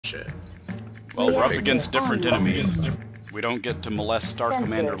shit. Well, we're up against different enemies. We don't get to molest Star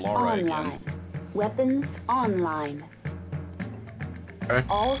Commander Laura again. Weapons online. Okay.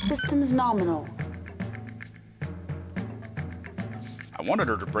 All systems nominal. I wanted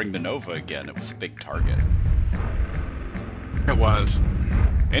her to bring the Nova again. It was a big target. It was.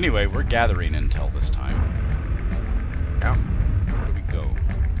 Anyway, we're gathering intel this time. Yeah. Where do we go?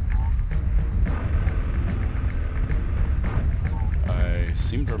 I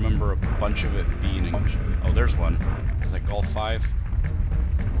seem to remember a bunch of it being in... Oh, there's one. Is that Gulf 5?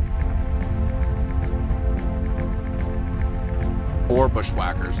 Four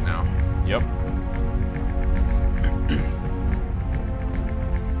Bushwackers now. Yep.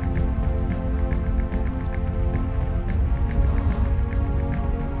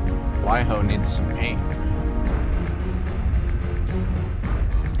 Liho needs some paint.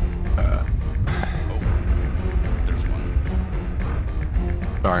 Oh, there's one.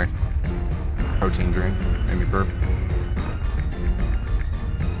 Sorry. Protein drink. Made me burp.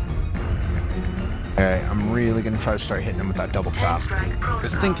 Okay, I'm really gonna try to start hitting him with that double tap.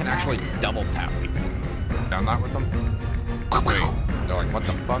 This thing can actually double tap people. Done that with them? Wait. They're like, what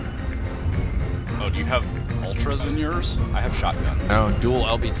the fuck? Oh, do you have Ultras in yours? I have shotguns. No, dual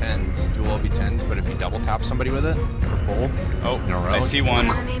LB10s. Dual LB10s, but if you double tap somebody with it, or both, Oh, in a row, I see one.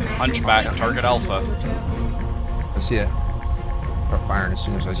 Hunchback, target Alpha. I see it. Start firing as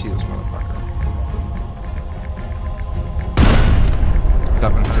soon as I see this motherfucker.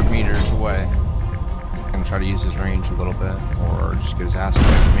 700 meters away. I'm gonna try to use his range a little bit, or just get his ass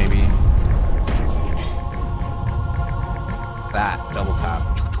kicked, maybe. That double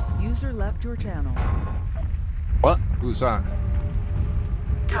tap. User left your channel. What? Who's that?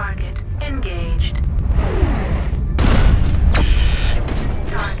 Target engaged.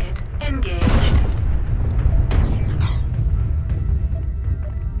 Target engaged.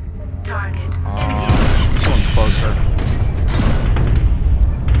 Target engaged. This one's closer.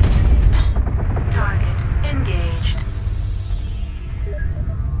 Target engaged.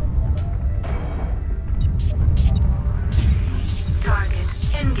 Target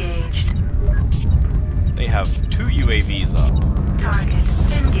engaged. They have 2 UAVs up. Target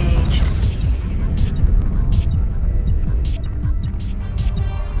engaged.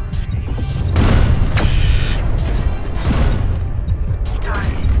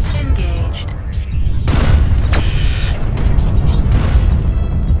 Target engaged.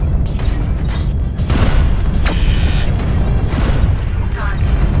 Target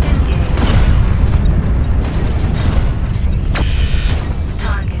engaged.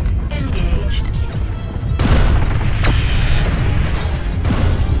 Target engaged. Target engaged.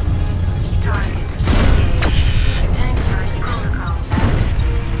 Tank strike protocol active.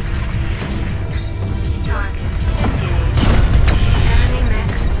 Target engaged. Enemy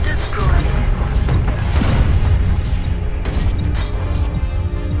mix destroyed.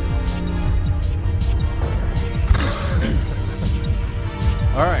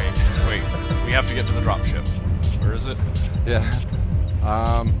 Alright. Wait, we have to get to the dropship. Where is it? Yeah.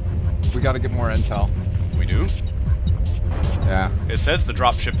 We gotta get more intel. We do? Yeah. It says the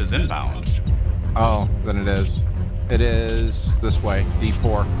dropship is inbound. Oh, then it is. It is this way,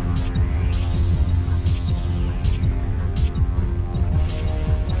 D4.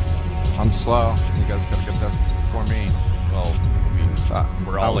 I'm slow. You guys gotta get there before me. Well, I mean,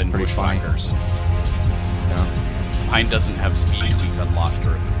 we're all in Bushwackers. Yeah. Mine doesn't have speed tweak unlocked,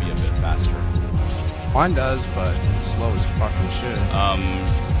 or it would be a bit faster. Mine does, but it's slow as fucking shit.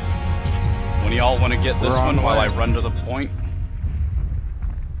 When y'all want to get this We're on one while way. I run to the point?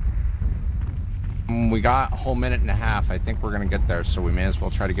 We got a whole minute and a half. I think we're gonna get there, so we may as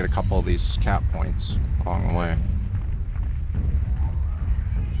well try to get a couple of these cap points along the way.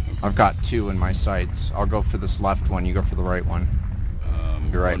 I've got 2 in my sights. I'll go for this left one, you go for the right one.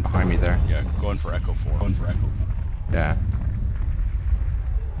 You're right behind me there. Yeah, going for Echo 4. Going for Echo 4. Yeah.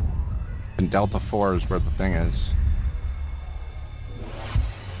 And Delta 4 is where the thing is.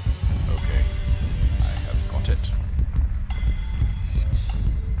 Okay, I have got it.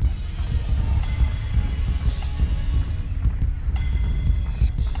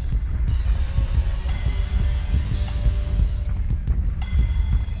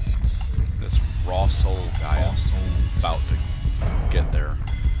 This raw soul guy is about to get there.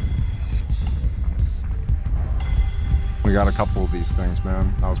 We got a couple of these things,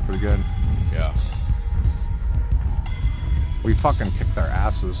 man. That was pretty good. Yeah. We fucking kicked their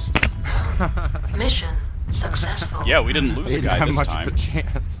asses. Mission successful. Yeah, we didn't They lose a didn't guy have this much time. of a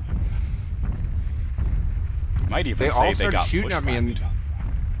chance. Might even They say all they started got shooting at me and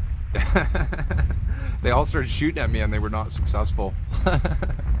bushwhacked. they all started shooting at me and they were not successful.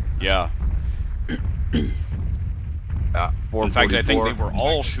 Yeah. In fact, I think they were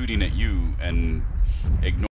all shooting at you and ignoring